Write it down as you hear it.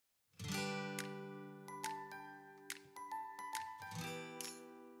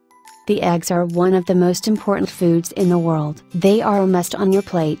The eggs are one of the most important foods in the world. They are a must on your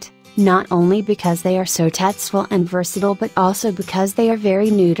plate, not only because they are so tasteful and versatile but also because they are very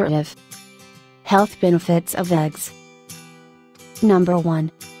nutritive. Health benefits of eggs. Number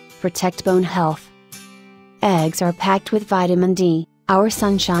 1. Protect bone health. Eggs are packed with vitamin D, our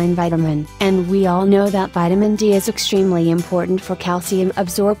sunshine vitamin, and we all know that vitamin D is extremely important for calcium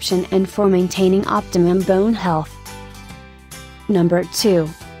absorption and for maintaining optimum bone health. Number 2.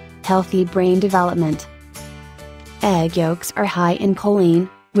 Healthy brain development. Egg yolks are high in choline,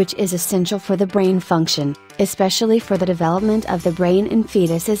 which is essential for the brain function, especially for the development of the brain in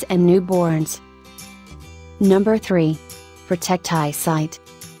fetuses and newborns. Number 3. Protect eyesight.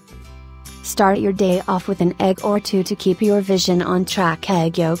 Start your day off with an egg or two to keep your vision on track.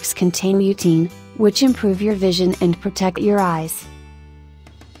 Egg yolks contain lutein, which improve your vision and protect your eyes.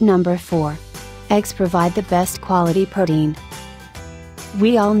 Number 4. Eggs provide the best quality protein.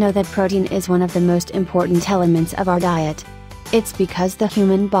 We all know that protein is one of the most important elements of our diet. It's because the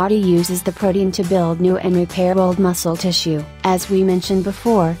human body uses the protein to build new and repair old muscle tissue. As we mentioned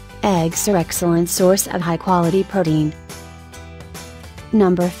before, eggs are an excellent source of high-quality protein.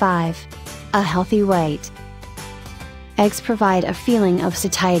 Number 5. A healthy weight. Eggs provide a feeling of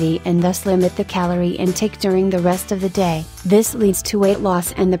satiety and thus limit the calorie intake during the rest of the day. This leads to weight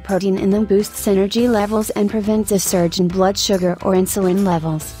loss, and the protein in them boosts energy levels and prevents a surge in blood sugar or insulin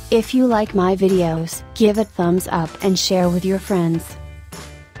levels. If you like my videos, give it thumbs up and share with your friends.